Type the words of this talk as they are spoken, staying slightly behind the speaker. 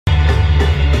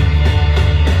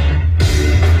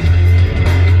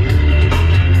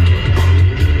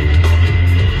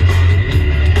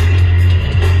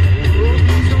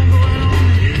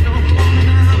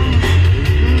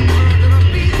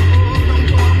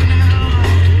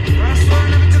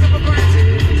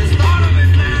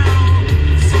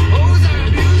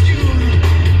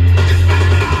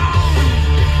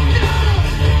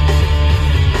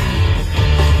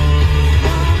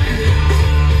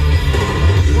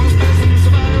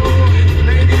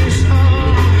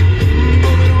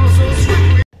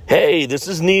Hey, this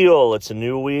is Neil. It's a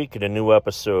new week and a new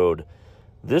episode.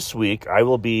 This week, I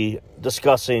will be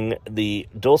discussing the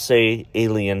Dulce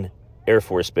Alien Air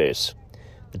Force Base,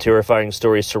 the terrifying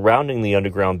story surrounding the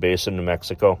underground base in New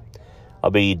Mexico. I'll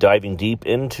be diving deep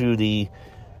into the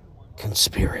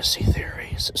conspiracy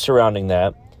theories surrounding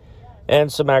that,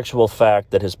 and some actual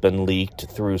fact that has been leaked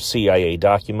through CIA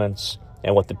documents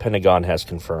and what the Pentagon has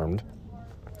confirmed.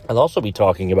 I'll also be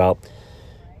talking about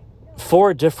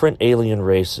 4 different alien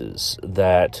races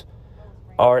that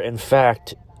are in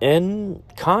fact in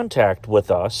contact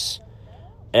with us,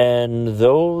 and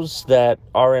those that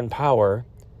are in power,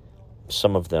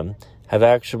 some of them, have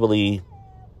actually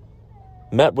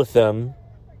met with them,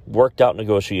 worked out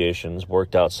negotiations,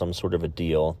 worked out some sort of a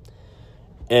deal,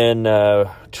 and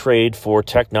trade for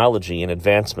technology and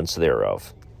advancements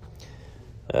thereof.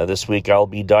 This week I'll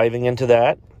be diving into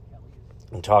that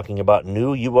and talking about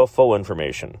new UFO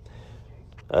information.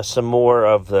 Some more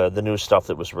of the new stuff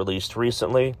that was released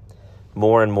recently.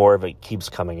 More and more of it keeps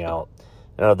coming out.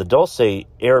 Now, the Dulce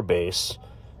Air Base,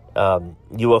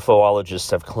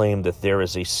 UFOologists have claimed that there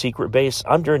is a secret base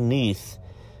underneath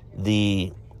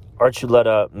the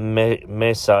Archuleta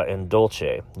Mesa in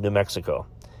Dulce, New Mexico,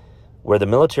 where the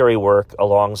military work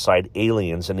alongside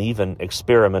aliens and even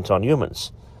experiment on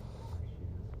humans.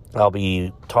 I'll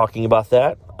be talking about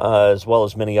that, as well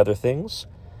as many other things.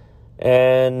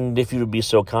 And if you would be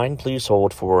so kind, please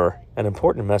hold for an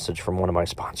important message from one of my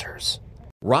sponsors.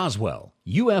 Roswell,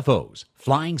 UFOs,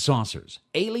 flying saucers,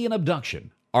 alien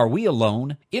abduction. Are we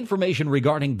alone? Information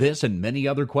regarding this and many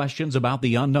other questions about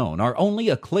the unknown are only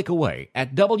a click away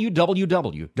at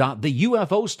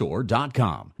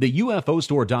www.theufostore.com.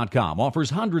 Theufostore.com offers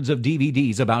hundreds of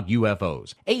DVDs about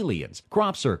UFOs, aliens,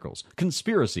 crop circles,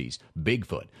 conspiracies,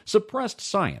 Bigfoot, suppressed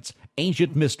science,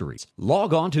 ancient mysteries.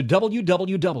 Log on to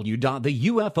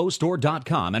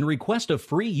www.theufostore.com and request a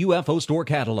free UFO Store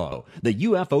catalog.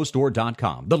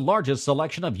 Theufostore.com, the largest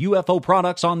selection of UFO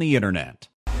products on the internet.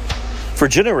 For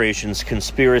generations,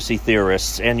 conspiracy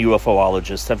theorists and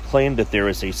UFOologists have claimed that there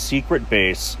is a secret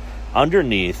base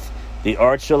underneath the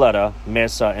Archuleta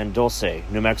Mesa in Dulce,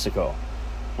 New Mexico,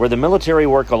 where the military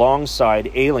work alongside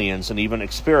aliens and even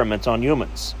experiment on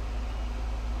humans.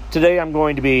 Today I'm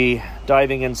going to be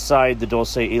diving inside the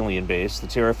Dulce alien base, the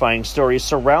terrifying story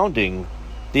surrounding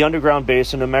the underground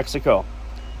base in New Mexico.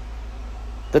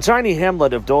 The tiny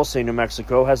hamlet of Dulce, New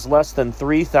Mexico has less than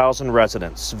 3,000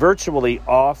 residents. Virtually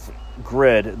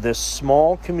off-grid, this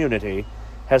small community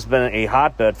has been a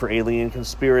hotbed for alien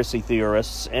conspiracy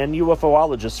theorists and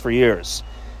UFOologists for years,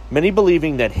 many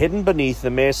believing that hidden beneath the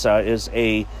mesa is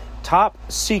a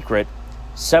top-secret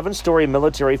 7-story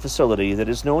military facility that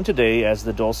is known today as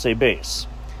the Dulce Base.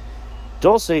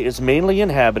 Dulce is mainly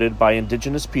inhabited by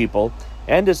indigenous people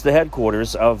and is the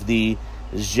headquarters of the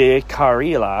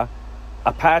Jicarilla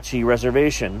Apache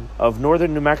Reservation of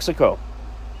northern New Mexico.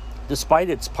 Despite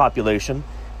its population,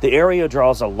 the area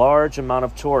draws a large amount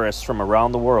of tourists from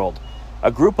around the world.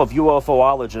 A group of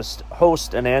UFOologists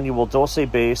host an annual Dulce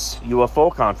Base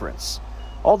UFO conference.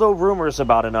 Although rumors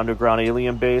about an underground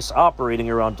alien base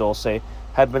operating around Dulce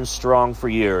had been strong for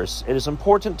years, it is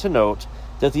important to note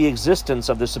that the existence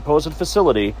of the supposed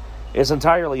facility is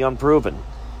entirely unproven,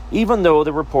 even though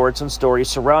the reports and stories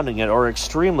surrounding it are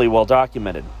extremely well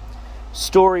documented.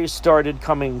 Stories started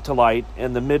coming to light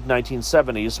in the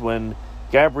mid-1970s when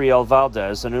Gabriel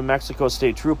Valdez, a New Mexico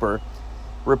state trooper,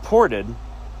 reported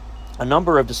a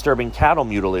number of disturbing cattle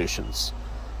mutilations.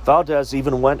 Valdez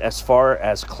even went as far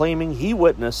as claiming he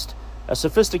witnessed a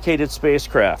sophisticated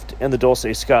spacecraft in the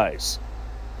Dulce skies,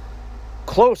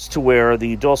 close to where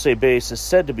the Dulce base is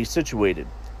said to be situated.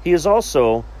 He has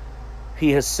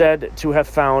said to have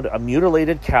found a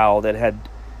mutilated cow that had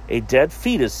a dead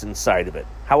fetus inside of it.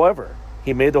 However,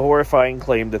 he made the horrifying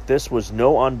claim that this was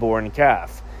no unborn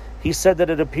calf. He said that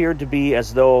it appeared to be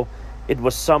as though it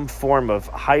was some form of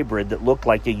hybrid that looked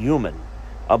like a human,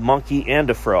 a monkey, and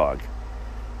a frog.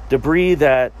 Debris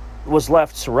that was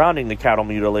left surrounding the cattle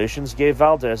mutilations gave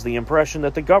Valdez the impression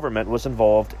that the government was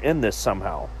involved in this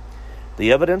somehow.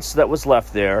 The evidence that was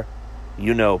left there,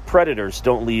 predators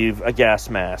don't leave a gas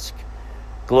mask,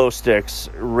 glow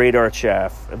sticks, radar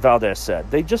chaff, Valdez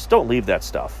said. They just don't leave that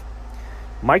stuff.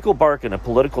 Michael Barkin, a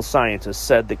political scientist,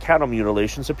 said that cattle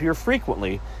mutilations appear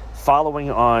frequently following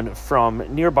on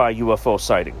from nearby UFO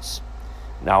sightings.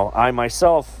 Now, I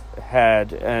myself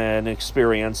had an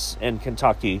experience in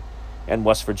Kentucky and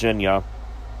West Virginia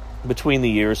between the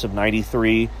years of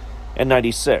 93 and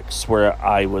 96, where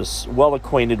I was well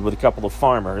acquainted with a couple of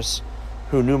farmers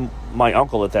who knew my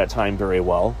uncle at that time very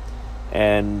well,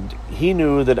 and he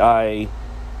knew that I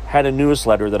had a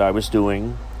newsletter that I was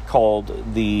doing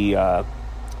called the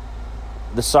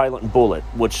the Silent Bullet,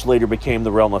 which later became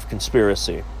the realm of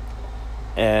conspiracy.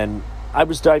 And I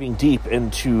was diving deep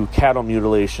into cattle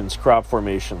mutilations, crop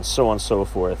formations, so on and so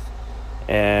forth.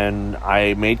 And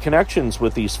I made connections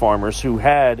with these farmers who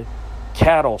had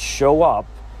cattle show up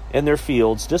in their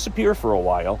fields, disappear for a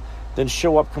while, then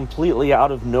show up completely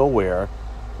out of nowhere,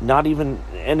 not even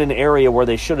in an area where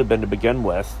they should have been to begin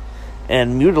with,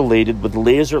 and mutilated with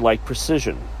laser-like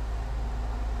precision.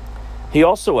 He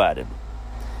also added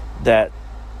that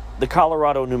the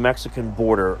Colorado-New Mexican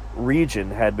border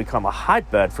region had become a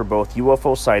hotbed for both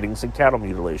UFO sightings and cattle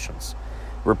mutilations.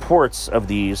 Reports of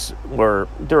these were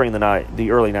during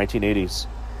the early 1980s.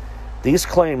 These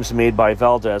claims made by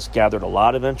Valdez gathered a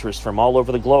lot of interest from all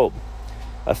over the globe.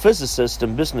 A physicist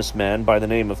and businessman by the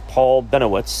name of Paul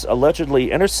Bennewitz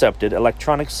allegedly intercepted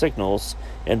electronic signals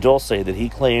in Dulce that he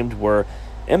claimed were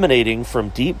emanating from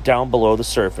deep down below the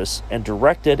surface and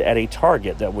directed at a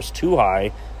target that was too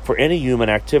high for any human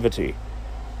activity.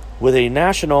 With a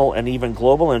national and even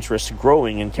global interest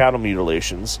growing in cattle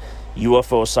mutilations,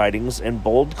 UFO sightings, and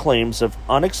bold claims of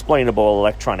unexplainable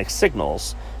electronic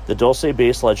signals, the Dulce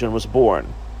base legend was born.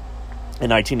 In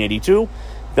 1982,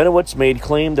 Bennewitz made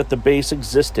claim that the base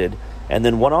existed and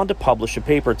then went on to publish a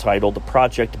paper titled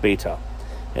Project Beta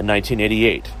in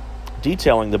 1988,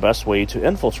 detailing the best way to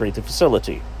infiltrate the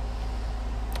facility.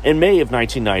 In May of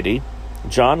 1990,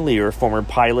 John Lear, former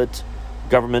pilot,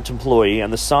 government employee,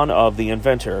 and the son of the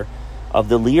inventor of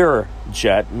the Lear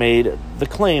jet, made the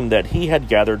claim that he had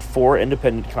gathered 4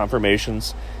 independent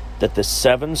confirmations that the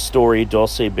 7-story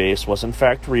Dulce base was in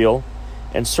fact real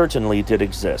and certainly did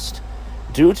exist.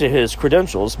 Due to his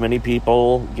credentials, many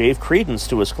people gave credence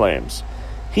to his claims.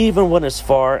 He even went as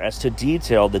far as to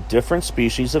detail the different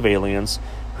species of aliens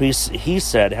who he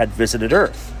said had visited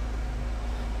Earth.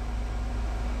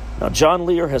 Now, John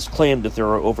Lear has claimed that there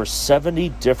are over 70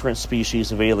 different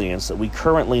species of aliens that we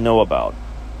currently know about.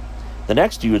 The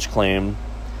next huge claim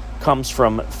comes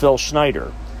from Phil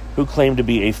Schneider, who claimed to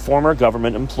be a former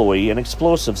government employee and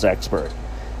explosives expert.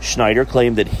 Schneider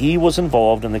claimed that he was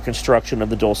involved in the construction of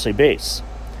the Dulce base.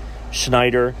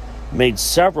 Schneider made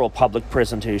several public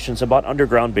presentations about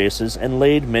underground bases and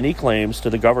laid many claims to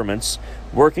the governments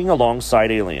working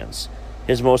alongside aliens.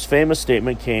 His most famous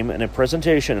statement came in a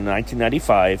presentation in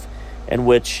 1995 in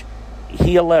which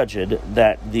he alleged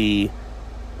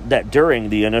that during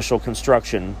the initial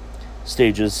construction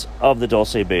stages of the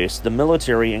Dulce base, the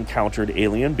military encountered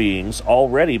alien beings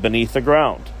already beneath the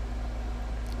ground.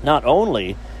 Not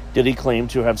only did he claim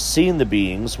to have seen the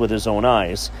beings with his own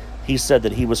eyes, he said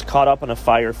that he was caught up in a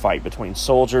firefight between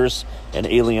soldiers and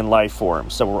alien life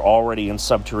forms that were already in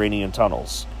subterranean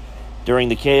tunnels. During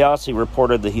the chaos, he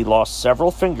reported that he lost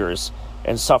several fingers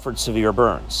and suffered severe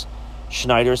burns.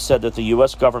 Schneider said that the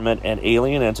U.S. government and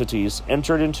alien entities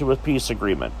entered into a peace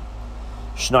agreement.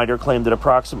 Schneider claimed that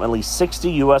approximately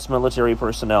 60 U.S. military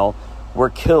personnel were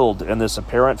killed in this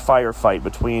apparent firefight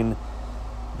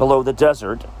below the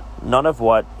desert, none of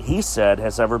what he said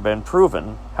has ever been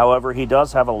proven. However, he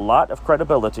does have a lot of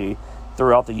credibility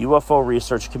throughout the UFO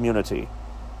research community.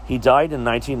 He died in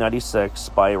 1996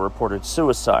 by a reported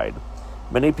suicide.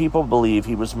 Many people believe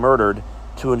he was murdered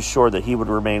to ensure that he would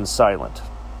remain silent.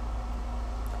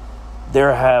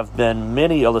 There have been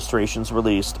many illustrations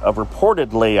released of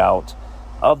reported layout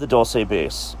of the Dulce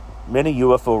base. Many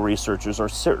UFO researchers are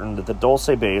certain that the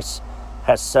Dulce base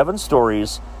has 7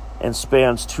 stories and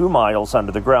spans 2 miles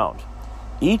under the ground,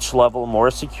 each level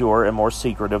more secure and more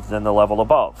secretive than the level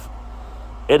above.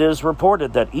 It is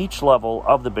reported that each level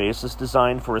of the base is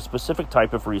designed for a specific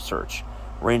type of research,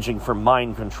 ranging from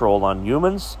mind control on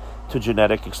humans to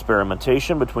genetic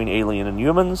experimentation between alien and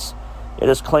humans. It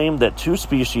is claimed that 2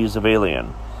 species of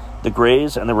alien, the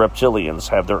Greys and the Reptilians,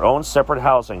 have their own separate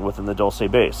housing within the Dulce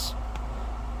base.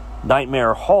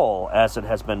 Nightmare Hall, as it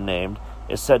has been named,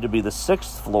 is said to be the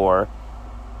 6th floor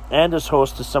and is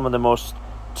host to some of the most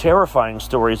terrifying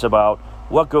stories about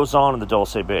what goes on in the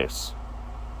Dulce base.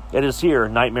 It is here,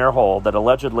 Nightmare Hall, that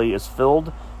allegedly is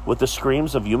filled with the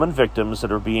screams of human victims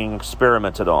that are being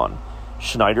experimented on.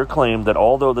 Schneider claimed that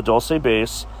although the Dulce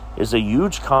base is a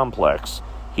huge complex,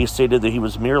 he stated that he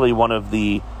was merely one of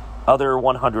the other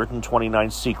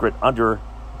 129 secret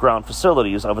underground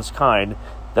facilities of its kind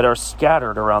that are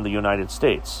scattered around the United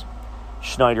States.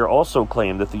 Schneider also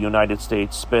claimed that the United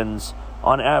States spends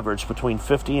on average between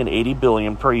 50 and 80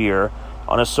 billion per year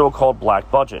on a so-called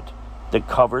black budget that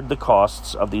covered the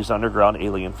costs of these underground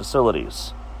alien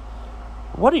facilities.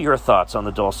 What are your thoughts on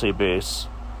the Dulce base?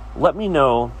 Let me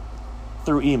know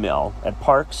through email at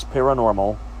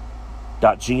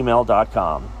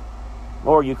parksparanormal.gmail.com.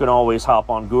 Or you can always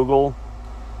hop on Google,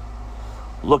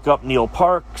 look up Neil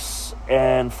Parks, us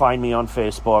and find me on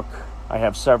Facebook. I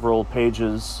have several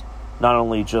pages, not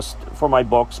only just for my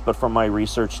books, but from my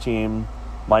research team,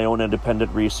 my own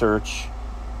independent research,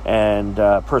 and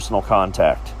personal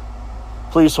contact.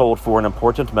 Please hold for an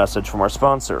important message from our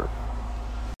sponsor.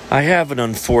 I have an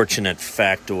unfortunate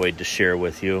factoid to share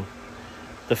with you.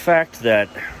 The fact that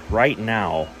right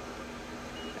now,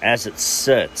 as it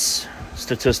sits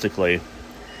statistically,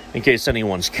 in case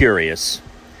anyone's curious,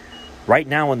 right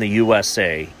now in the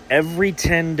USA, every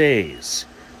 10 days,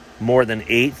 more than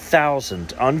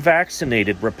 8,000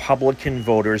 unvaccinated Republican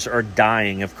voters are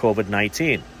dying of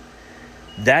COVID-19.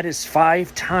 That is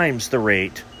 5 times the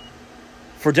rate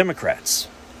for Democrats.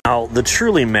 Now, the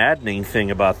truly maddening thing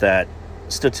about that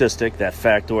statistic, that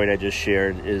factoid I just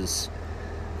shared, is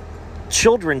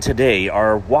children today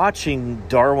are watching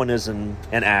Darwinism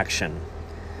in action.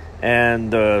 And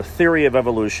the theory of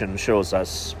evolution shows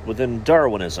us within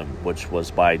Darwinism, which was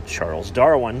by Charles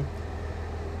Darwin,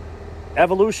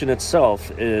 evolution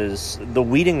itself is the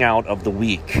weeding out of the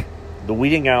weak, the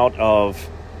weeding out of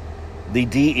the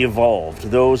de-evolved,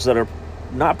 those that are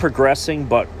not progressing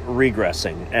but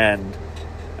regressing. And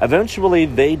eventually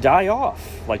they die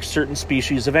off, like certain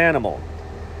species of animal.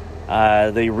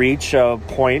 They reach a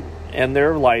point in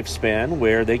their lifespan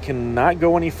where they cannot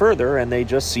go any further and they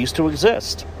just cease to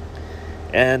exist.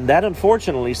 And that,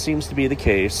 unfortunately, seems to be the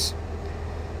case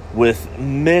with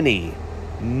many,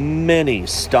 many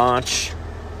staunch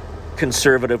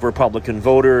conservative Republican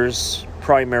voters,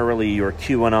 primarily your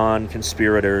QAnon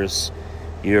conspirators,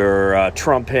 your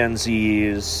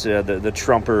Trumpanzees, the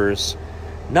Trumpers,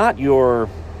 not your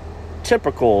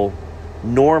typical,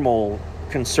 normal,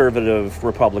 conservative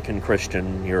Republican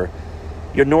Christian, your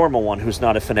normal one who's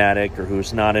not a fanatic or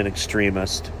who's not an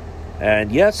extremist.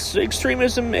 And yes,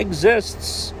 extremism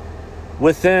exists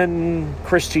within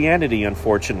Christianity,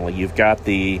 unfortunately. You've got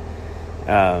the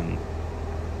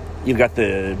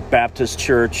Baptist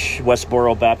Church,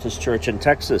 Westboro Baptist Church in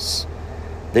Texas.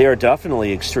 They are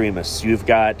definitely extremists. You've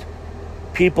got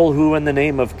people who, in the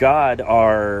name of God,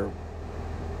 are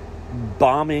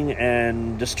bombing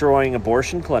and destroying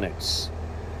abortion clinics,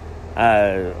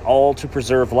 all to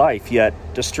preserve life, yet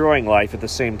destroying life at the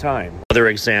same time. Other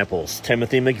examples,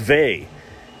 Timothy McVeigh,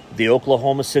 the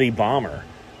Oklahoma City bomber.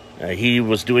 He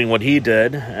was doing what he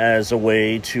did as a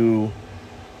way to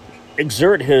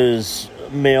exert his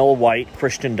male white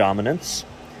Christian dominance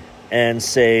and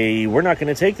say, we're not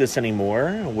going to take this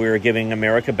anymore. We're giving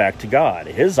America back to God.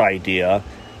 His idea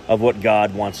of what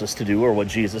God wants us to do, or what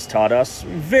Jesus taught us,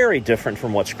 very different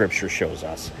from what Scripture shows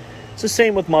us. It's the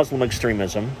same with Muslim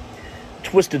extremism.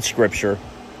 Twisted Scripture,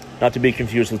 not to be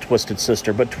confused with Twisted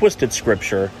Sister, but twisted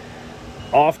Scripture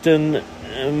often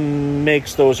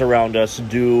makes those around us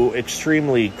do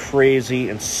extremely crazy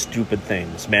and stupid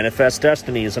things. Manifest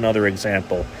Destiny is another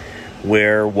example,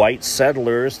 where white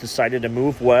settlers decided to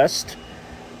move west,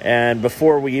 and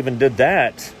before we even did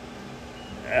that,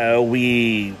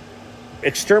 we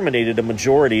exterminated a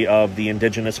majority of the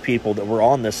indigenous people that were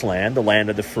on this land, the land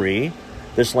of the free.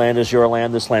 This land is your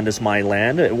land, this land is my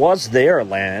land. It was their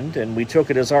land, and we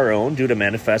took it as our own due to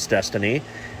Manifest Destiny,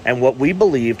 and what we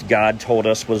believed God told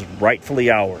us was rightfully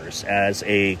ours as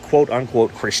a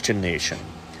quote-unquote Christian nation.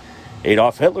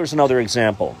 Adolf Hitler's another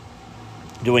example,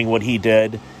 doing what he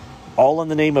did, all in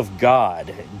the name of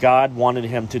God. God wanted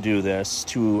him to do this,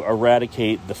 to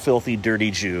eradicate the filthy,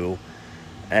 dirty Jew,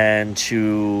 and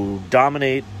to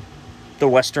dominate the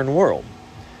Western world.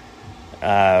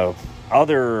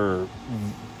 Other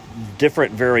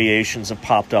different variations have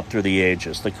popped up through the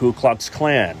ages. The Ku Klux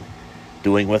Klan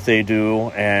doing what they do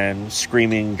and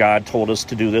screaming, God told us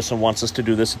to do this and wants us to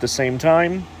do this at the same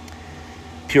time.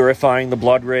 Purifying the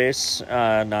blood race,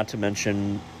 not to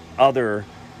mention other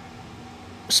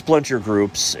splinter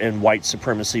groups and white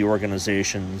supremacy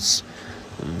organizations,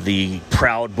 the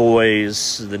Proud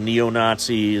Boys, the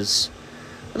neo-Nazis,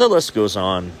 the list goes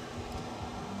on.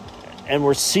 And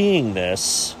we're seeing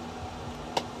this,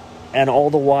 and all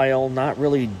the while not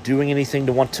really doing anything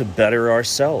to want to better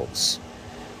ourselves.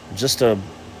 Just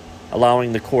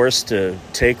allowing the course to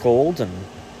take hold and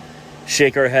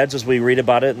shake our heads as we read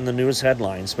about it in the news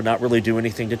headlines, but not really do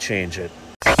anything to change it.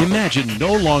 Imagine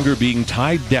no longer being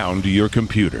tied down to your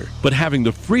computer, but having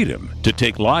the freedom to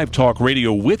take live talk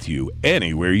radio with you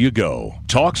anywhere you go.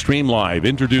 TalkStream Live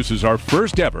introduces our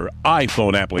first ever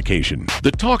iPhone application.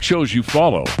 The talk shows you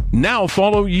follow now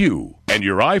follow you, and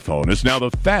your iPhone is now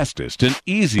the fastest and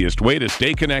easiest way to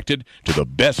stay connected to the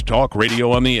best talk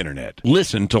radio on the internet.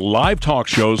 Listen to live talk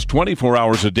shows 24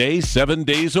 hours a day, 7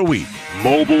 days a week.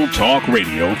 Mobile talk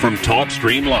radio from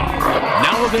TalkStream Live.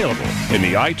 Now available in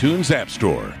the iTunes App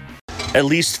Store. At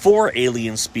least 4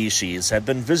 alien species have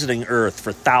been visiting Earth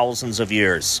for thousands of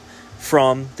years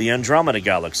from the Andromeda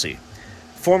Galaxy.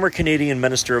 Former Canadian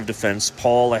Minister of Defense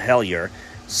Paul Hellyer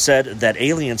said that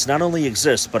aliens not only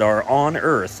exist but are on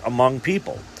Earth among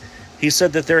people. He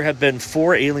said that there have been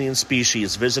 4 alien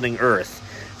species visiting Earth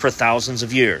for thousands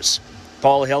of years.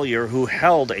 Paul Hellyer, who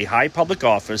held a high public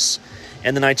office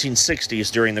in the 1960s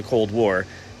during the Cold War,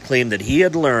 claimed that he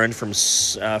had learned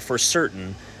for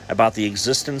certain about the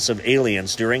existence of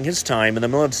aliens during his time in the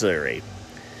military.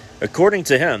 According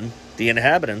to him, the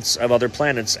inhabitants of other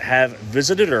planets have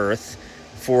visited Earth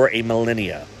for a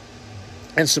millennia.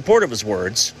 In support of his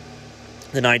words,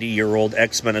 the 90-year-old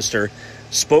ex-minister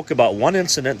spoke about one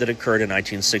incident that occurred in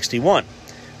 1961,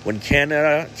 when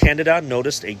Canada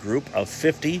noticed a group of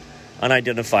 50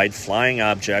 unidentified flying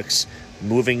objects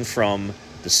moving from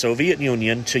the Soviet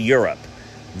Union to Europe.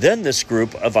 Then this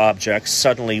group of objects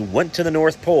suddenly went to the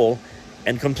North Pole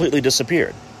and completely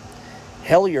disappeared.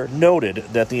 Hellyer noted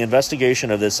that the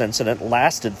investigation of this incident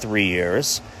lasted 3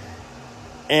 years,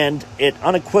 and it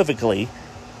unequivocally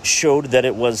showed that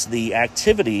it was the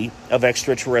activity of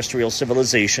extraterrestrial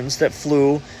civilizations that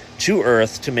flew to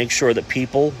Earth to make sure that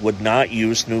people would not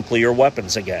use nuclear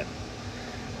weapons again.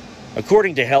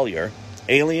 According to Hellyer,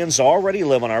 aliens already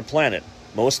live on our planet.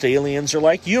 Most aliens are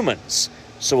like humans,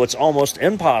 so it's almost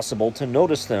impossible to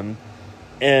notice them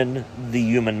in the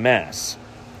human mass.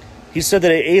 He said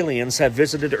that aliens have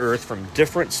visited Earth from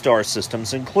different star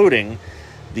systems, including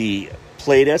the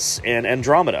Pleiades and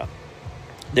Andromeda.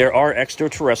 There are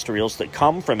extraterrestrials that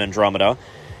come from Andromeda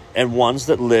and ones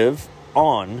that live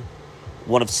on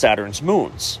one of Saturn's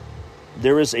moons.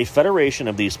 There is a federation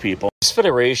of these people. This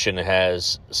federation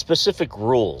has specific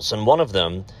rules, and one of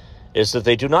them is that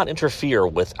they do not interfere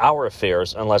with our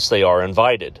affairs unless they are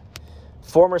invited.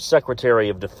 Former Secretary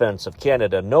of Defense of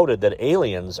Canada noted that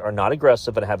aliens are not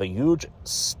aggressive and have a huge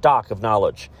stock of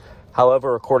knowledge.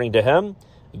 However, according to him,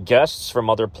 guests from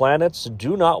other planets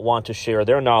do not want to share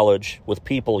their knowledge with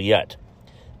people yet,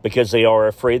 because they are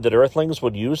afraid that Earthlings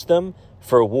would use them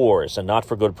for wars and not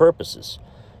for good purposes.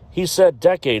 He said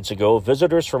decades ago,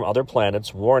 visitors from other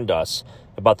planets warned us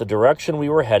about the direction we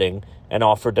were heading and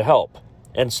offered to help.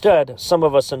 Instead, some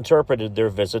of us interpreted their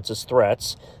visits as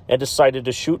threats and decided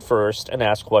to shoot first and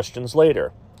ask questions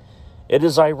later. It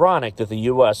is ironic that the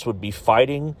U.S. would be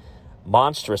fighting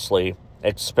monstrously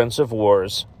expensive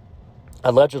wars,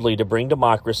 allegedly to bring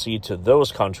democracy to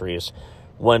those countries,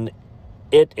 when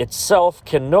it itself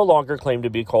can no longer claim to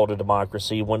be called a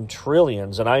democracy, when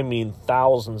trillions, and I mean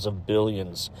thousands of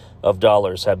billions of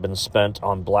dollars, have been spent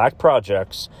on black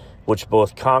projects, which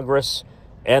both Congress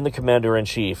and the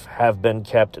Commander-in-Chief have been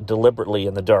kept deliberately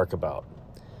in the dark about.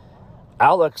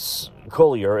 Alex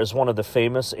Collier is one of the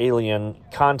famous alien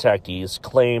contactees,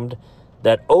 claimed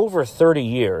that over 30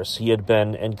 years he had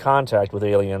been in contact with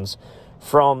aliens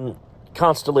from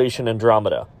constellation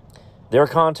Andromeda. Their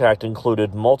contact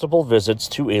included multiple visits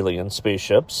to alien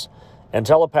spaceships and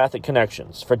telepathic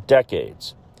connections for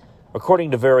decades.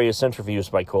 According to various interviews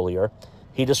by Collier,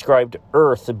 he described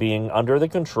Earth being under the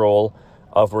control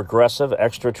of regressive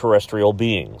extraterrestrial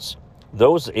beings.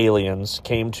 Those aliens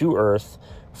came to Earth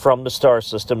from the star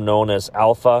system known as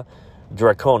Alpha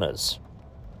Draconis.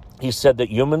 He said that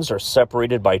humans are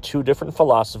separated by 2 different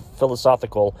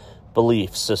philosophical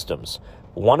belief systems.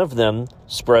 One of them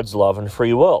spreads love and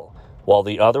free will, while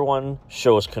the other one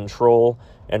shows control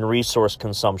and resource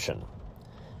consumption.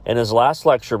 In his last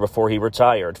lecture before he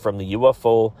retired from the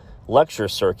UFO lecture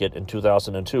circuit in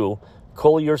 2002,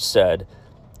 Collier said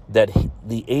that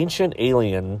the ancient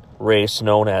alien race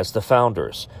known as the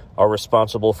Founders are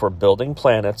responsible for building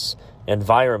planets,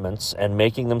 environments, and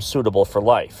making them suitable for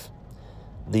life.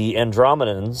 The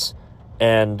Andromedans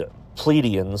and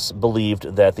Pleiadians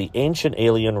believed that the ancient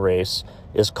alien race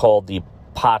is called the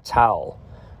Patal.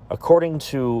 According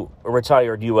to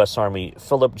retired U.S. Army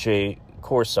Philip J.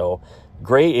 Corso,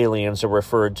 gray aliens are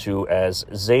referred to as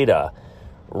Zeta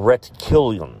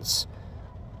Reticulations.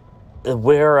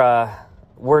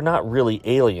 We're not really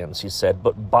aliens, he said,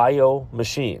 but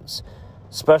bio-machines,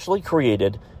 specially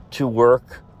created to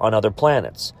work on other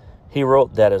planets. He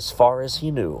wrote that as far as he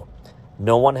knew,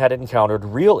 no one had encountered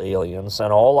real aliens,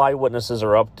 and all eyewitnesses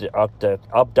or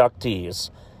abductees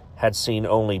had seen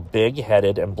only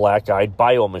big-headed and black-eyed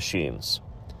bio-machines.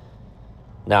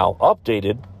 Now,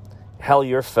 updated,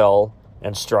 Hellyer fell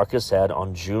and struck his head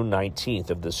on June 19th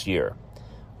of this year,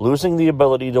 losing the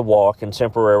ability to walk and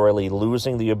temporarily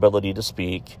losing the ability to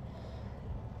speak.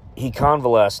 He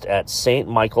convalesced at St.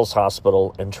 Michael's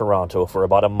Hospital in Toronto for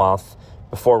about a month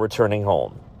before returning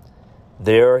home.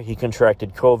 There, he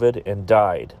contracted COVID and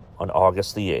died on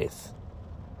August the 8th.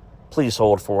 Please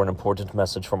hold for an important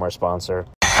message from our sponsor.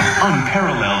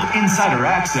 Unparalleled insider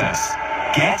access.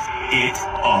 Get it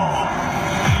all.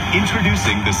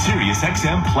 Introducing the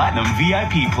SiriusXM Platinum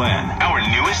VIP plan, our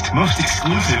newest, most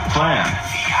exclusive plan.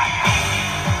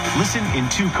 Listen in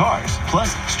 2 cars,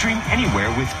 plus stream anywhere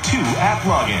with 2 app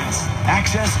logins.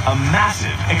 Access a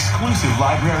massive, exclusive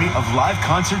library of live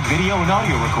concert video and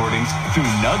audio recordings through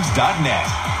nugs.net.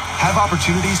 Have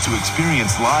opportunities to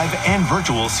experience live and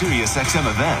virtual SiriusXM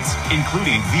events,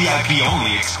 including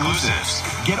VIP-only exclusives.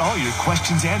 Get all your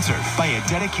questions answered by a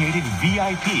dedicated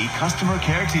VIP customer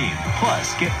care team.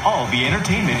 Plus, get all the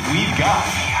entertainment we've got.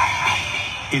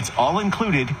 It's all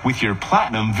included with your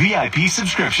Platinum VIP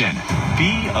subscription.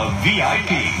 Be a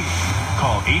VIP.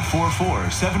 Call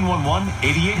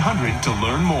 844-711-8800 to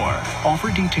learn more. Offer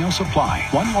details apply.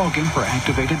 1 login per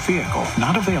activated vehicle.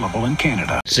 Not available in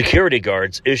Canada. Security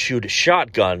guards issued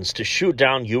shotguns to shoot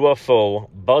down UFO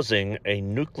buzzing a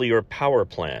nuclear power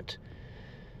plant.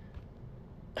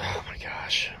 Oh my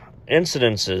gosh.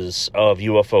 Incidences of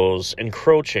UFOs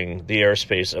encroaching the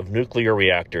airspace of nuclear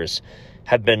reactors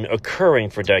have been occurring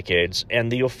for decades,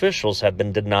 and the officials have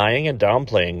been denying and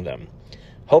downplaying them,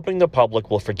 hoping the public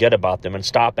will forget about them and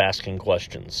stop asking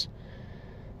questions.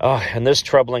 In this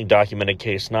troubling documented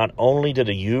case, not only did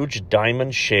a huge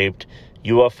diamond-shaped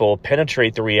UFO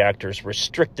penetrate the reactor's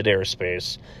restricted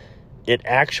airspace, it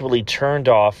actually turned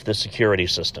off the security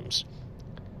systems.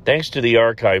 Thanks to the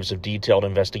archives of detailed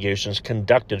investigations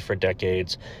conducted for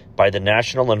decades by the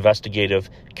National Investigative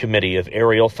Committee of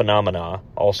Aerial Phenomena,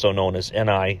 also known as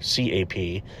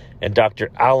NICAP, and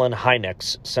Dr. Allen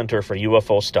Hynek's Center for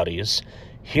UFO Studies,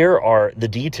 here are the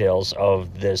details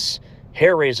of this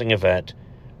hair-raising event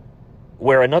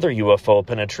where another UFO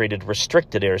penetrated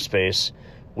restricted airspace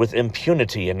with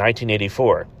impunity in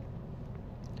 1984.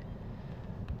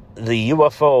 The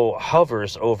UFO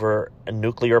hovers over a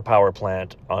nuclear power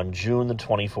plant on June the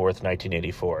 24th,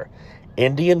 1984.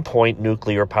 Indian Point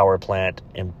Nuclear Power Plant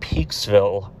in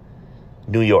Peaksville,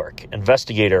 New York.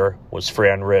 Investigator was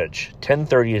Fran Ridge,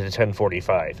 10:30 to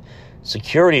 10:45.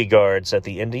 Security guards at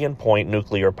the Indian Point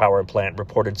Nuclear Power Plant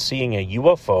reported seeing a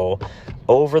UFO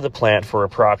over the plant for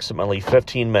approximately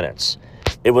 15 minutes.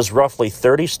 It was roughly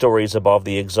 30 stories above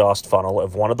the exhaust funnel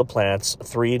of one of the plant's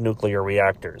 3 nuclear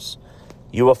reactors.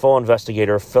 UFO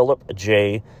investigator Philip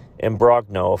J.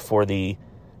 Imbrogno for the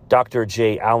Dr.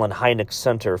 J. Allen Hynek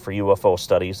Center for UFO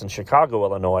Studies in Chicago,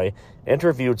 Illinois,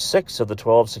 interviewed 6 of the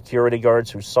 12 security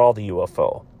guards who saw the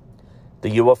UFO.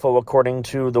 The UFO, according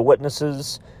to the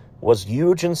witnesses, was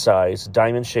huge in size,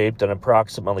 diamond-shaped, and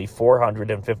approximately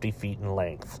 450 feet in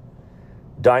length.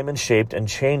 Diamond-shaped and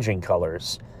changing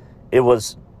colors. It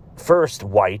was first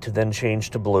white, then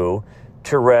changed to blue,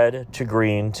 to red, to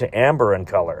green, to amber in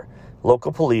color.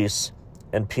 Local police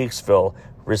in Peaksville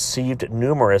received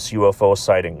numerous UFO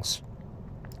sightings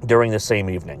during the same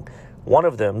evening. One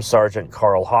of them, Sergeant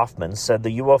Carl Hoffman, said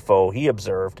the UFO he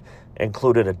observed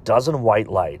included a dozen white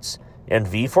lights in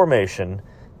V formation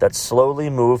that slowly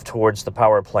moved towards the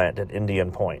power plant at Indian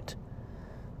Point.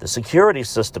 The security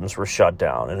systems were shut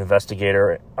down. An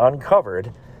investigator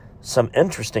uncovered some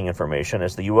interesting information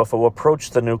as the UFO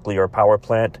approached the nuclear power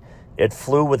plant. It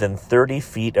flew within 30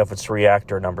 feet of its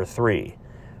reactor number 3.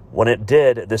 When it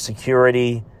did, the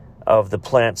security of the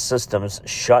plant systems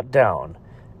shut down,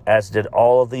 as did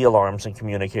all of the alarms and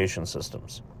communication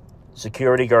systems.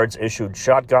 Security guards issued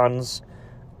shotguns,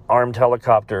 armed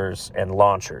helicopters, and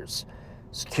launchers.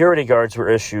 Security guards were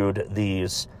issued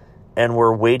these and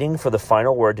were waiting for the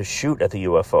final word to shoot at the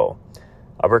UFO.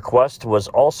 A request was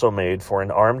also made for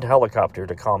an armed helicopter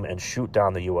to come and shoot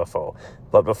down the UFO,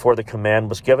 but before the command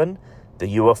was given,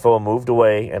 the UFO moved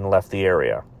away and left the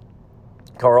area.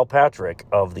 Carl Patrick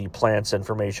of the plant's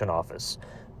information office,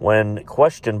 when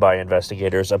questioned by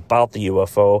investigators about the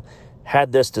UFO,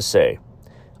 had this to say: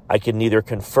 "I can neither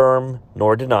confirm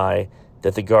nor deny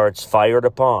that the guards fired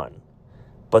upon,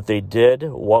 but they did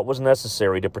what was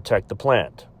necessary to protect the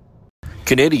plant."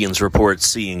 Canadians report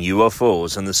seeing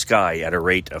UFOs in the sky at a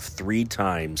rate of 3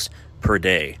 times per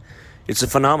day. It's a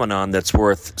phenomenon that's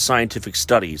worth scientific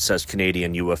study, says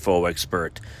Canadian UFO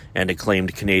expert and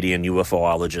acclaimed Canadian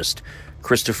UFOologist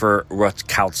Christopher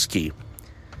Rutkowski.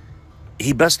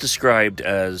 He's been best described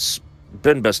as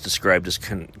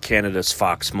Canada's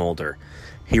Fox Mulder.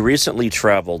 He recently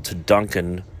traveled to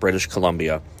Duncan, British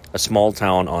Columbia, a small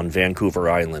town on Vancouver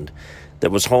Island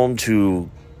that was home to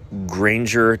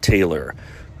Granger Taylor,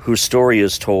 whose story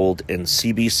is told in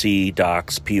CBC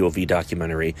Doc's POV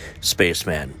documentary,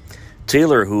 Spaceman.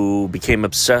 Taylor, who became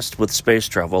obsessed with space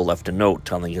travel, left a note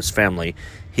telling his family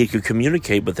He could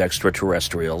communicate with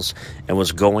extraterrestrials and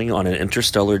was going on an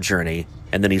interstellar journey,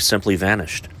 and then he simply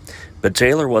vanished. But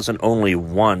Taylor wasn't only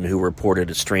one who reported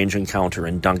a strange encounter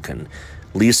in Duncan.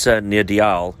 Lisa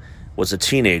Nidial was a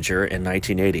teenager in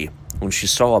 1980 when she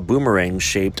saw a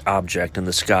boomerang-shaped object in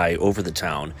the sky over the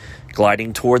town,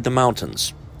 gliding toward the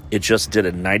mountains. It just did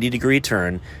a 90-degree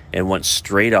turn and went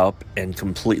straight up and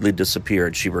completely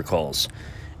disappeared, she recalls.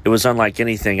 It was unlike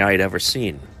anything I had ever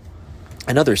seen.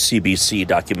 Another CBC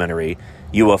documentary,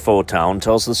 UFO Town,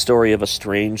 tells the story of a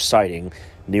strange sighting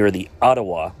near the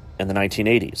Ottawa in the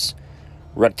 1980s.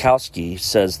 Rutkowski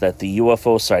says that the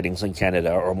UFO sightings in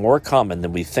Canada are more common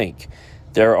than we think.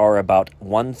 There are about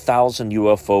 1,000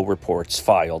 UFO reports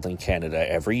filed in Canada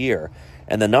every year,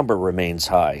 and the number remains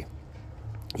high.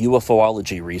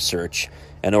 UFOlogy Research,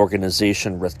 an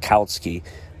organization Rutkowski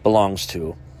belongs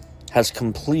to, has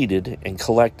completed and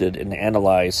collected and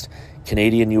analyzed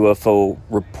Canadian UFO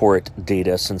report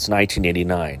data since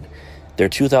 1989. Their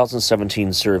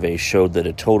 2017 survey showed that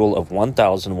a total of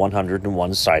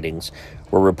 1,101 sightings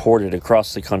were reported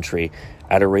across the country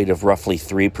at a rate of roughly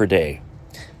 3 per day,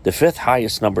 the fifth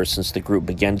highest number since the group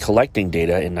began collecting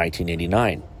data in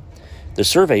 1989. The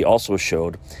survey also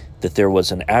showed that there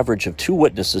was an average of 2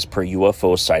 witnesses per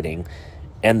UFO sighting,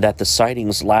 and that the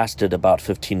sightings lasted about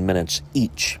 15 minutes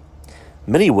each.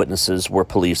 Many witnesses were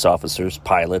police officers,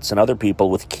 pilots, and other people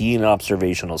with keen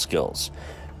observational skills.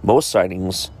 Most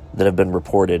sightings that have been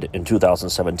reported in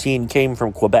 2017 came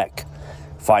from Quebec,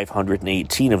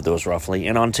 518 of those roughly,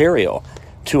 and Ontario,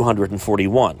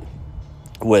 241,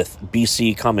 with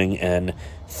BC coming in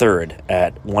third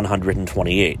at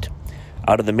 128.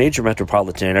 Out of the major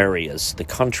metropolitan areas, the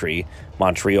country,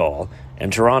 Montreal,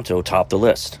 and Toronto topped the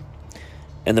list.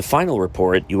 In the final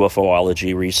report,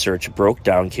 UFOlogy Research broke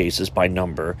down cases by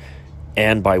number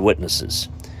and by witnesses.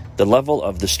 The level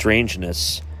of the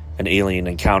strangeness, an alien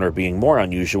encounter being more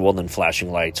unusual than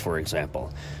flashing lights, for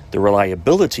example, the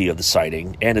reliability of the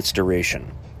sighting, and its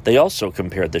duration. They also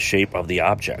compared the shape of the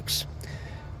objects.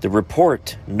 The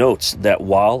report notes that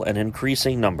while an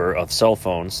increasing number of cell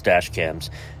phones, dash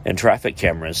cams, and traffic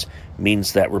cameras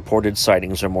means that reported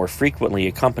sightings are more frequently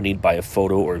accompanied by a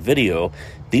photo or video,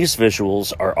 these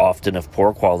visuals are often of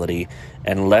poor quality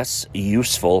and less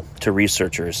useful to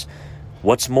researchers.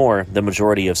 What's more, the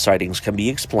majority of sightings can be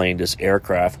explained as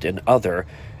aircraft and other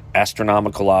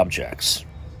astronomical objects.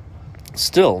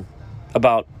 Still,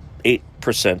 about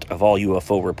 8% of all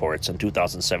UFO reports in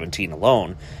 2017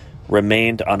 alone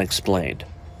remained unexplained.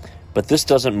 But this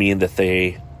doesn't mean that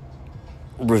they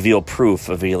reveal proof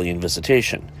of alien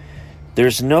visitation.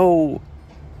 There's no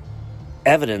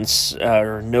evidence,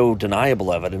 or no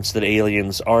deniable evidence, that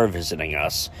aliens are visiting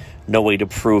us. No way to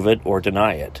prove it or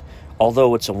deny it.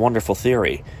 Although it's a wonderful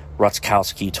theory,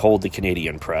 Rutkowski told the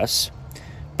Canadian press,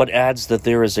 but adds that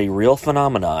there is a real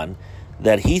phenomenon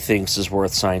that he thinks is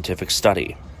worth scientific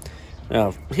study.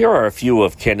 Now, here are a few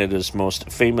of Canada's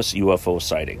most famous UFO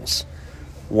sightings.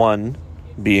 One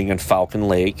being in Falcon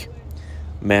Lake,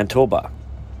 Manitoba.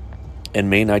 In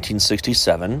May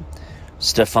 1967,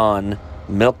 Stefan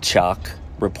Milchak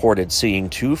reported seeing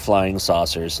 2 flying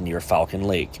saucers near Falcon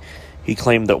Lake. He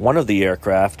claimed that one of the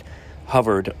aircraft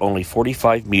hovered only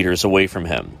 45 meters away from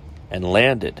him and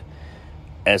landed.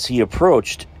 As he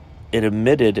approached, it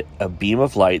emitted a beam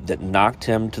of light that knocked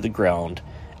him to the ground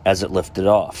as it lifted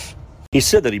off. He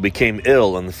said that he became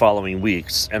ill in the following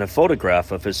weeks, and a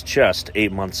photograph of his chest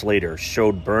 8 months later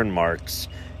showed burn marks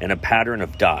and a pattern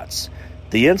of dots.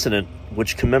 The incident,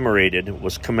 which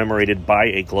was commemorated by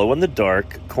a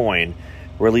glow-in-the-dark coin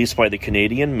released by the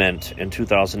Canadian Mint in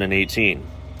 2018.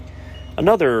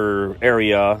 Another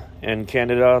area in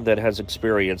Canada that has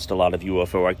experienced a lot of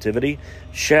UFO activity,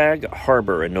 Shag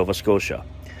Harbor in Nova Scotia.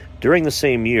 During the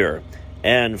same year,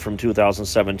 and from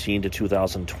 2017 to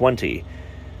 2020,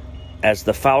 as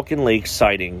the Falcon Lake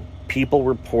sighting, people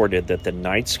reported that the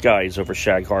night skies over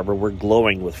Shag Harbor were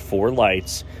glowing with 4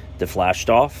 lights that flashed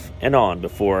off and on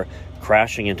before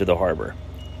crashing into the harbor.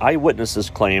 Eyewitnesses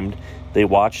claimed they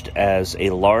watched as a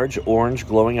large orange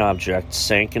glowing object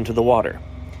sank into the water.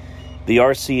 The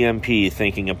RCMP,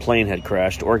 thinking a plane had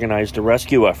crashed, organized a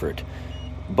rescue effort,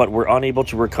 but were unable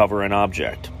to recover an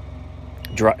object.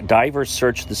 Divers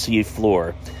searched the sea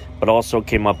floor, but also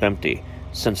came up empty.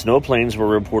 Since no planes were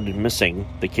reported missing,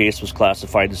 the case was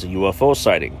classified as a UFO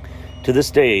sighting. To this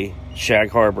day, Shag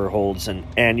Harbor holds an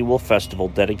annual festival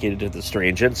dedicated to the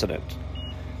strange incident.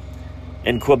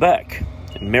 In Quebec,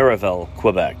 Marieville,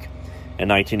 Quebec, in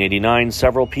 1989,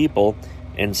 several people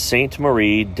in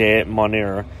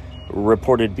Sainte-Marie-de-Monnier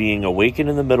reported being awakened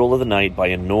in the middle of the night by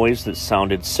a noise that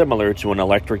sounded similar to an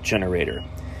electric generator.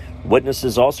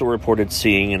 Witnesses also reported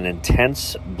seeing an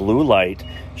intense blue light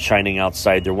shining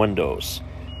outside their windows.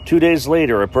 2 days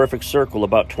later, a perfect circle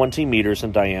about 20 meters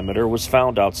in diameter was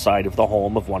found outside of the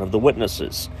home of one of the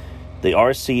witnesses. The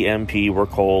RCMP were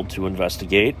called to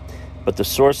investigate, but the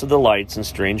source of the lights and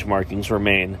strange markings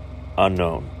remain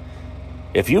unknown.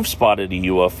 If you've spotted a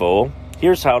UFO,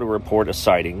 here's how to report a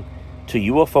sighting to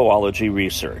UFOlogy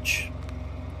Research.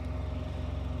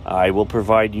 I will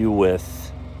provide you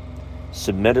with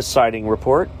submit a sighting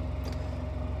report,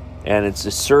 and it's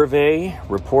a survey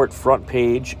report front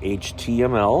page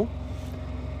HTML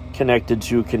connected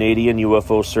to Canadian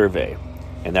UFO Survey,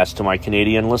 and that's to my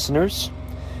Canadian listeners.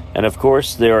 And of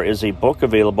course, there is a book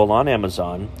available on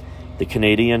Amazon, The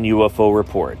Canadian UFO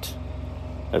Report,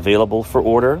 available for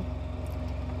order.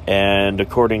 And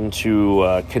according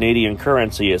to Canadian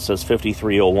currency, it says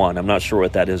 5301. I'm not sure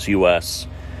what that is US,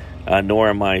 nor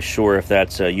am I sure if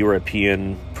that's a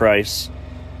European price.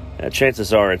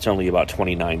 Chances are it's only about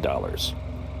 $29.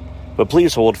 But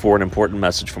please hold for an important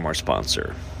message from our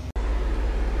sponsor.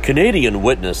 Canadian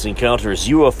witness encounters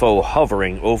UFO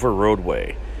hovering over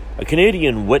roadway. A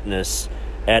Canadian witness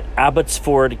at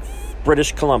Abbotsford,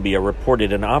 British Columbia,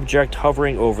 reported an object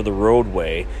hovering over the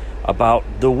roadway about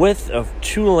the width of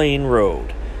 2-lane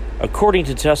road. According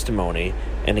to testimony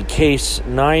and in case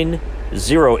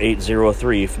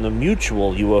 90803 from the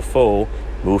Mutual UFO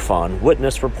MUFON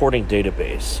Witness Reporting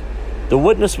Database. The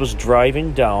witness was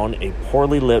driving down a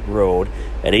poorly lit road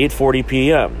at 8:40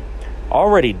 p.m.,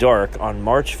 already dark on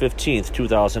March 15,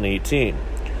 2018.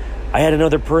 I had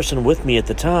another person with me at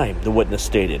the time, the witness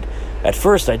stated. At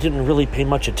first, I didn't really pay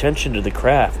much attention to the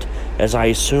craft, as I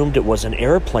assumed it was an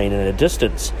airplane in a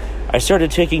distance. I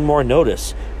started taking more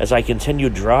notice as I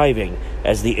continued driving,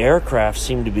 as the aircraft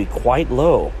seemed to be quite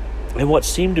low and what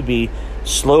seemed to be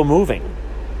slow moving.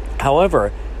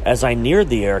 However, as I neared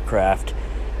the aircraft,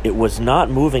 it was not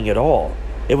moving at all.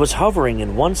 It was hovering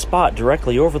in one spot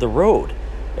directly over the road.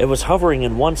 It was hovering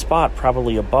in one spot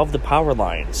probably above the power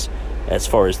lines, as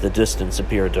far as the distance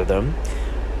appeared to them.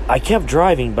 I kept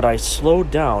driving, but I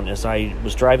slowed down as I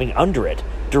was driving under it,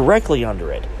 directly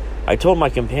under it. I told my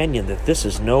companion that this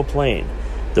is no plane.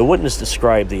 The witness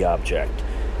described the object.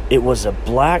 It was a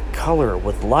black color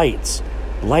with lights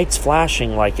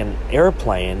flashing like an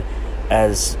airplane,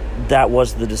 as that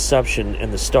was the deception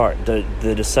in the start. The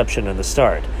deception in the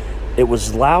start. It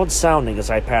was loud sounding as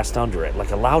I passed under it,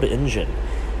 like a loud engine.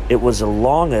 It was a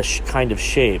longish kind of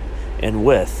shape and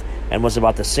width, and was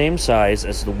about the same size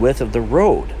as the width of the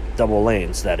road, double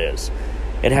lanes, that is.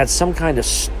 It had some kind of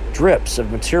strips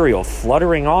of material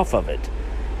fluttering off of it.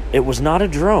 It was not a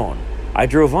drone. I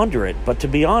drove under it, but to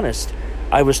be honest,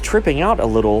 I was tripping out a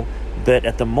little bit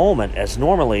at the moment, as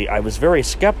normally I was very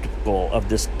skeptical of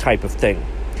this type of thing.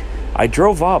 I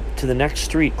drove up to the next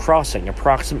street crossing,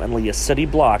 approximately a city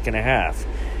block and a half,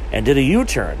 and did a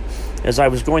U-turn, as I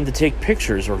was going to take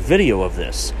pictures or video of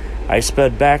this. I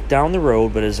sped back down the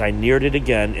road, but as I neared it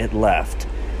again, it left.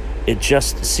 It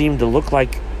just seemed to look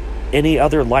like any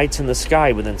other lights in the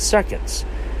sky within seconds.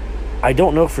 I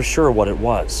don't know for sure what it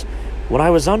was. When I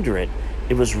was under it,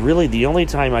 it was really the only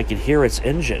time I could hear its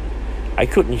engine. I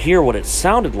couldn't hear what it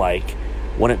sounded like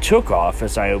when it took off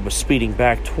as I was speeding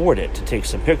back toward it to take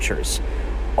some pictures.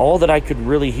 All that I could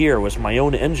really hear was my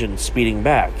own engine speeding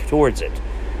back towards it.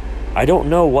 I don't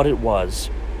know what it was,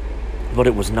 but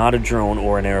it was not a drone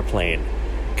or an airplane.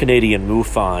 Canadian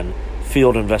MUFON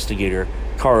field investigator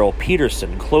Carl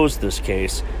Peterson closed this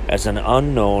case as an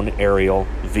unknown aerial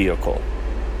vehicle.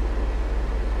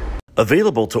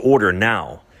 Available to order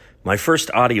now, my first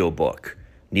audiobook,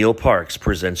 Neil Parks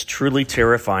Presents Truly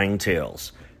Terrifying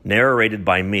Tales, narrated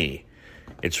by me.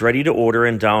 It's ready to order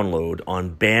and download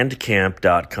on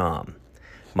Bandcamp.com.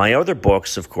 My other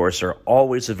books, of course, are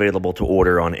always available to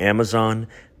order on Amazon,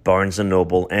 Barnes &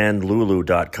 Noble, and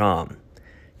Lulu.com.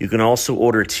 You can also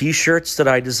order t-shirts that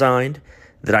I designed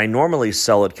that I normally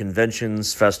sell at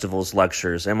conventions, festivals,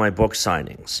 lectures, and my book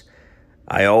signings.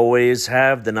 I always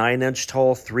have the 9-inch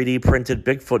tall 3D printed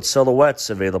Bigfoot silhouettes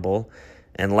available,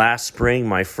 and last spring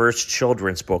my first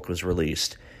children's book was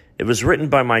released. It was written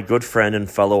by my good friend and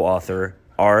fellow author,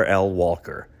 R.L.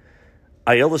 Walker.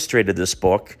 I illustrated this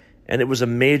book, and it was a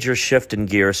major shift in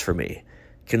gears for me,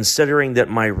 considering that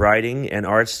my writing and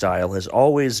art style has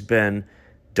always been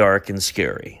dark and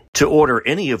scary. To order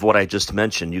any of what I just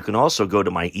mentioned, you can also go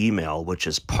to my email, which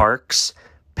is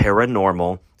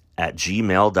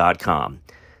parksparanormal@gmail.com.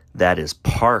 That is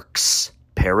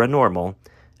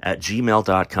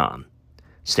parksparanormal@gmail.com.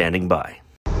 Standing by.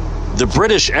 The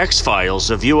British X-Files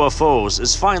of UFOs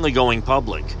is finally going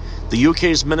public. The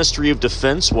UK's Ministry of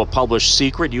Defence will publish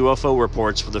secret UFO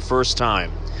reports for the first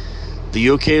time. The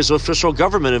UK's official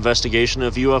government investigation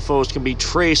of UFOs can be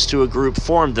traced to a group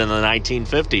formed in the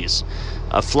 1950s,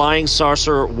 a flying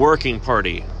saucer working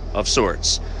party of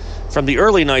sorts. From the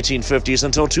early 1950s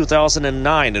until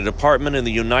 2009, a department in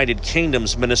the United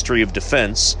Kingdom's Ministry of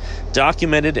Defense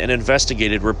documented and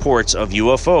investigated reports of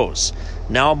UFOs.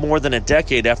 Now, more than a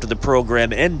decade after the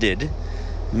program ended,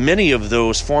 many of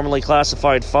those formerly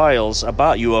classified files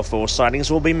about UFO sightings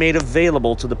will be made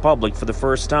available to the public for the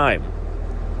first time.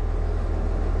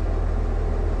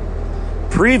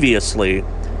 Previously,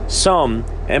 some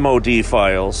MOD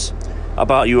files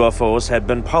about UFOs had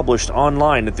been published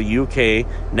online at the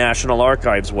UK National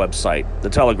Archives website, The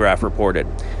Telegraph reported.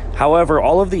 However,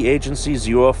 all of the agency's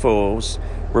UFOs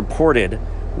reported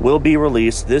will be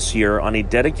released this year on a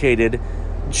dedicated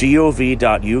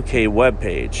gov.uk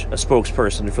webpage, a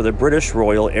spokesperson for the British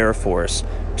Royal Air Force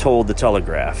told The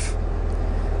Telegraph.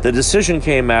 The decision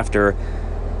came after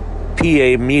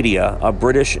PA Media, a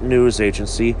British news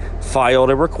agency, filed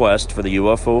a request for the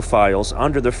UFO files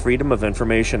under the Freedom of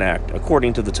Information Act,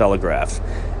 according to The Telegraph.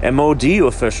 MOD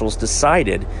officials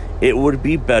decided it would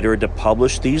be better to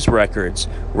publish these records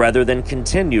rather than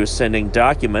continue sending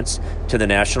documents to the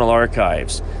National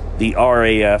Archives, the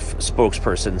RAF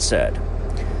spokesperson said.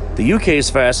 The UK's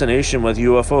fascination with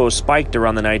UFOs spiked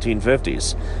around the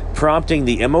 1950s, prompting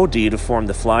the MOD to form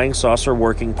the Flying Saucer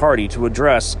Working Party to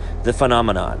address the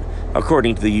phenomenon.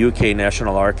 According to the UK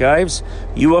National Archives,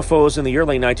 UFOs in the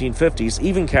early 1950s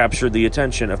even captured the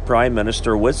attention of Prime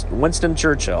Minister Winston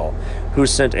Churchill, who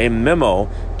sent a memo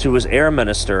to his Air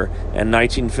Minister in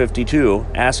 1952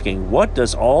 asking, "What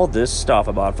does all this stuff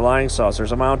about flying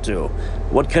saucers amount to?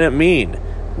 What can it mean?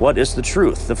 What is the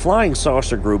truth?" The Flying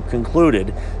Saucer Group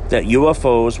concluded that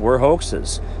UFOs were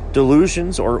hoaxes,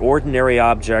 delusions, or ordinary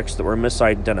objects that were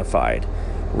misidentified,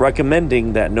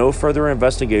 recommending that no further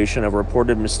investigation of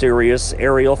reported mysterious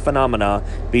aerial phenomena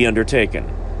be undertaken.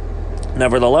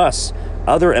 Nevertheless,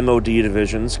 other MOD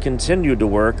divisions continued to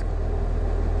work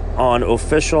on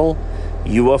official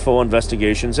UFO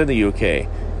investigations in the UK,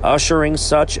 ushering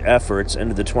such efforts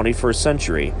into the 21st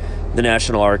century, the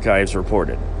National Archives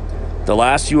reported. The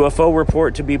last UFO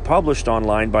report to be published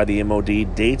online by the MOD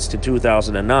dates to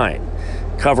 2009,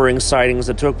 covering sightings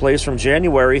that took place from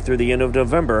January through the end of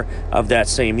November of that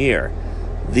same year.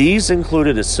 These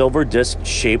included a silver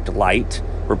disc-shaped light,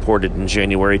 reported in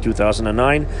January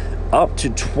 2009, up to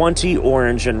 20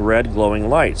 orange and red glowing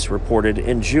lights, reported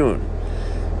in June.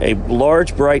 A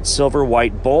large bright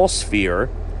silver-white ball sphere,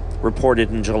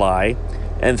 reported in July,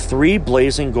 and 3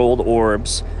 blazing gold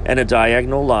orbs and a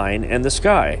diagonal line in the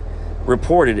sky,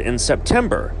 reported in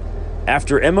September,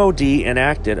 after MOD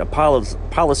enacted a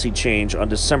policy change on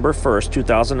December 1st,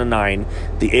 2009.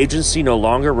 The agency no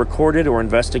longer recorded or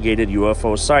investigated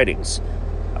UFO sightings,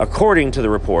 according to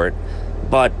the report,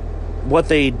 but what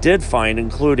they did find,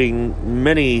 including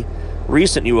many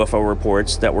recent UFO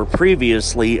reports that were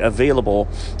previously available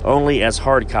only as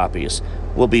hard copies,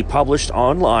 will be published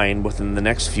online within the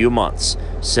next few months,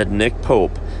 said Nick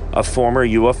Pope, a former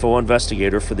UFO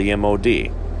investigator for the MOD.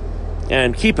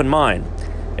 And keep in mind,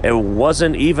 it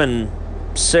wasn't even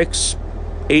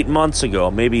 6-8 months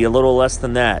ago, maybe a little less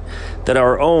than that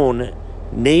our own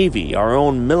Navy, our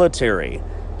own military,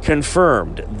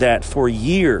 confirmed that for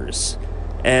years,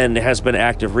 and has been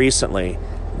active recently,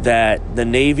 that the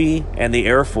Navy and the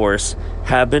Air Force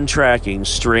have been tracking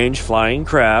strange flying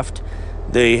craft.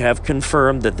 They have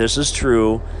confirmed that this is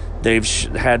true. They've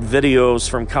had videos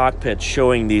from cockpits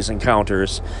showing these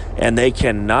encounters, and they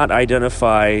cannot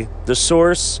identify the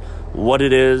source, what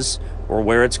it is, or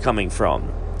where it's coming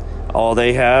from. All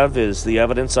they have is the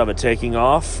evidence of it taking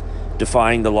off,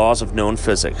 defying the laws of known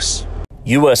physics.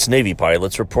 U.S. Navy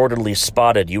pilots reportedly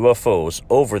spotted UFOs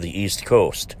over the East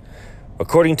Coast.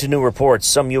 According to new reports,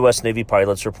 some U.S. Navy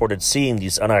pilots reported seeing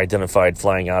these unidentified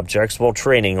flying objects while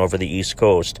training over the East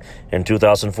Coast in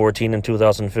 2014 and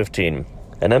 2015.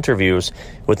 In interviews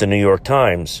with the New York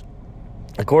Times,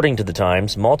 according to the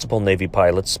Times, multiple Navy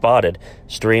pilots spotted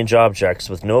strange objects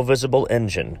with no visible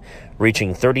engine,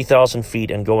 reaching 30,000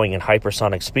 feet and going in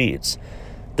hypersonic speeds.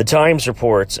 The Times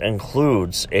reports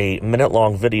includes a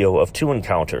minute-long video of 2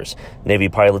 encounters Navy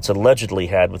pilots allegedly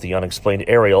had with the unexplained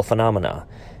aerial phenomena.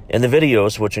 In the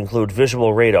videos, which include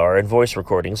visual radar and voice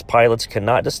recordings, pilots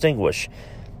cannot distinguish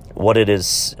what it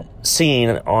is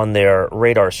seen on their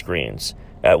radar screens.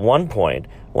 At one point,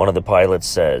 one of the pilots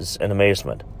says in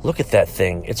amazement, "Look at that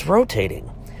thing, it's rotating."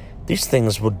 These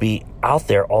things would be out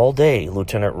there all day,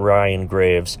 Lieutenant Ryan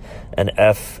Graves, an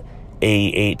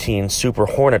F/A-18 Super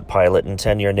Hornet pilot and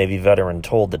 10-year Navy veteran,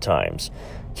 told the Times.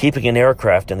 Keeping an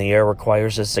aircraft in the air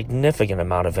requires a significant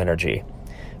amount of energy.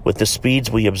 With the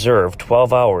speeds we observed,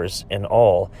 12 hours in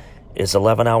all is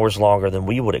 11 hours longer than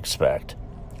we would expect.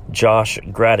 Josh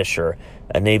Gradisher,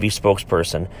 a Navy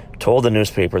spokesperson, told the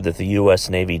newspaper that the U.S.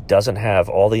 Navy doesn't have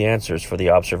all the answers for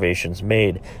the observations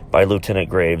made by Lieutenant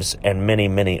Graves and many,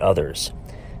 many others.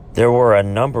 There were a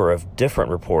number of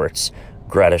different reports,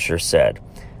 Gradisher said.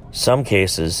 Some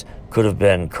cases could have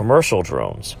been commercial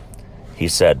drones, he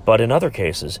said, but in other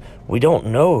cases, we don't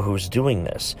know who's doing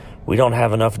this. We don't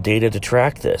have enough data to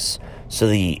track this. So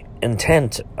the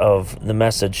intent of the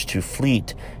message to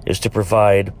Fleet is to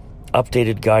provide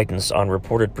updated guidance on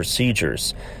reported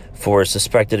procedures for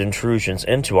suspected intrusions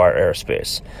into our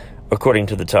airspace. According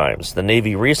to the Times, the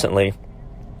Navy recently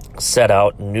set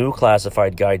out new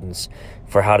classified guidance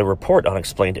for how to report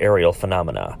unexplained aerial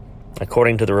phenomena.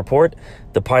 According to the report,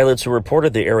 the pilots who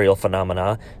reported the aerial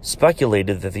phenomena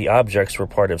speculated that the objects were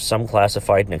part of some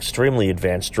classified and extremely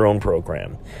advanced drone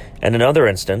program. And in another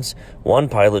instance, one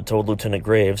pilot told Lieutenant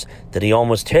Graves that he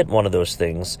almost hit one of those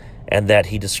things and that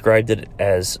he described it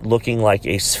as looking like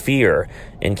a sphere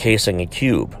encasing a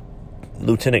cube.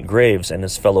 Lieutenant Graves and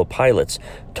his fellow pilots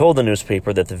told the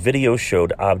newspaper that the video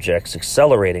showed objects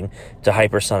accelerating to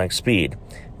hypersonic speed,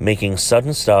 making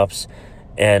sudden stops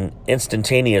and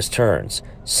instantaneous turns,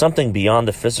 something beyond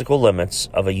the physical limits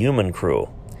of a human crew.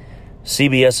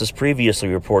 CBS has previously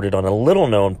reported on a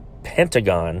little-known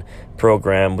Pentagon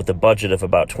program with a budget of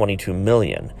about $22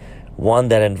 million, one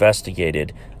that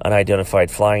investigated unidentified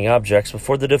flying objects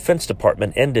before the Defense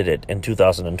Department ended it in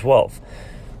 2012.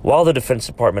 While the Defense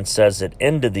Department says it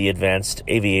ended the Advanced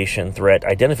Aviation Threat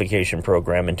Identification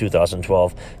Program in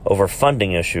 2012 over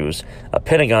funding issues, a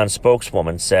Pentagon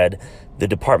spokeswoman said the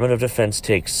Department of Defense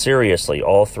takes seriously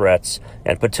all threats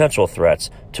and potential threats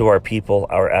to our people,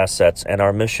 our assets, and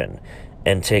our mission,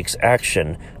 and takes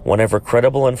action whenever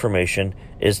credible information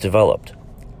is developed.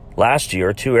 Last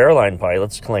year, 2 airline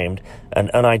pilots claimed an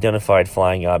unidentified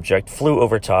flying object flew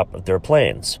over top of their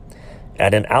planes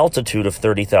at an altitude of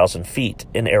 30,000 feet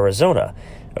in Arizona.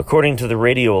 According to the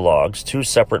radio logs, 2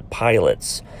 separate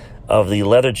pilots of the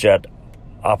Leatherjet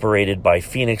operated by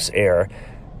Phoenix Air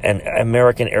and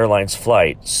American Airlines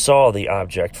flight saw the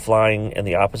object flying in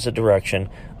the opposite direction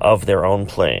of their own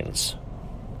planes.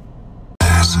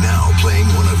 Now playing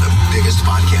one of the biggest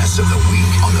podcasts of the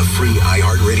week on the free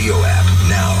iHeartRadio app.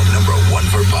 Now #1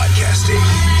 for podcasting.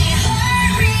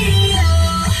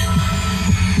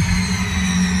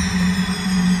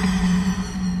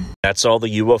 That's all the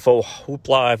UFO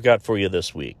hoopla I've got for you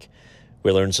this week.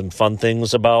 We learned some fun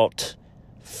things about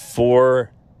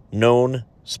 4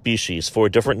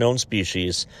 different known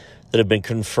species that have been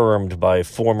confirmed by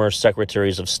former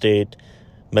secretaries of state,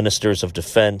 ministers of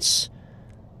defense,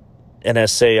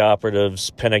 NSA operatives,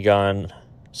 Pentagon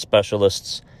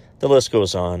specialists. The list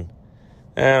goes on.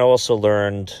 And I also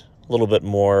learned a little bit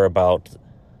more about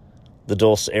the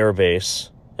Dulce Air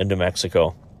Base in New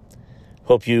Mexico.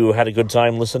 Hope you had a good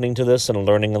time listening to this and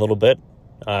learning a little bit.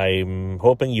 I'm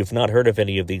hoping you've not heard of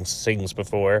any of these things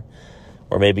before,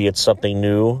 or maybe it's something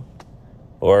new,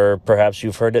 or perhaps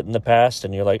you've heard it in the past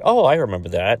and you're like, oh, I remember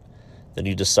that. Then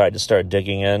you decide to start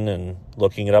digging in and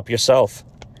looking it up yourself.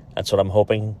 That's what I'm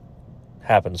hoping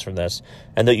happens from this,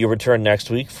 and that you return next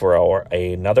week for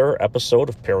another episode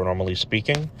of Paranormally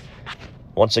Speaking.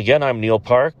 Once again, I'm Neil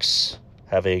Parks.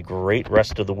 Have a great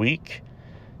rest of the week,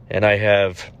 and I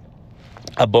have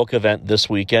a book event this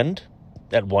weekend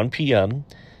at 1 p.m.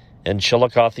 in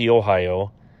Chillicothe,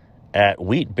 Ohio at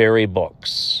Wheatberry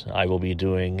Books. I will be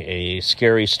doing a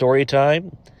scary story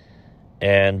time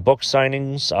and book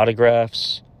signings,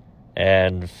 autographs,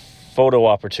 and photo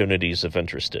opportunities if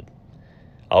interested.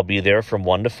 I'll be there from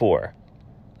 1 to 4.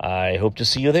 I hope to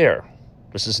see you there.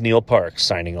 This is Neil Parks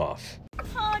signing off.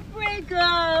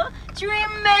 Heartbreaker,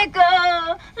 dream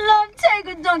maker, love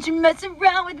taker, don't you mess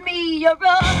around with me. You're a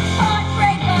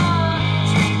heartbreaker,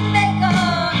 dream maker,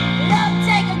 love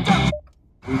taker, don't you...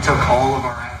 We took all of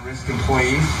our at-risk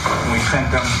employees and we sent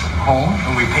them home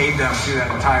and we paid them through that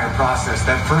entire process.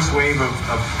 That first wave of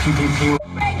PPP.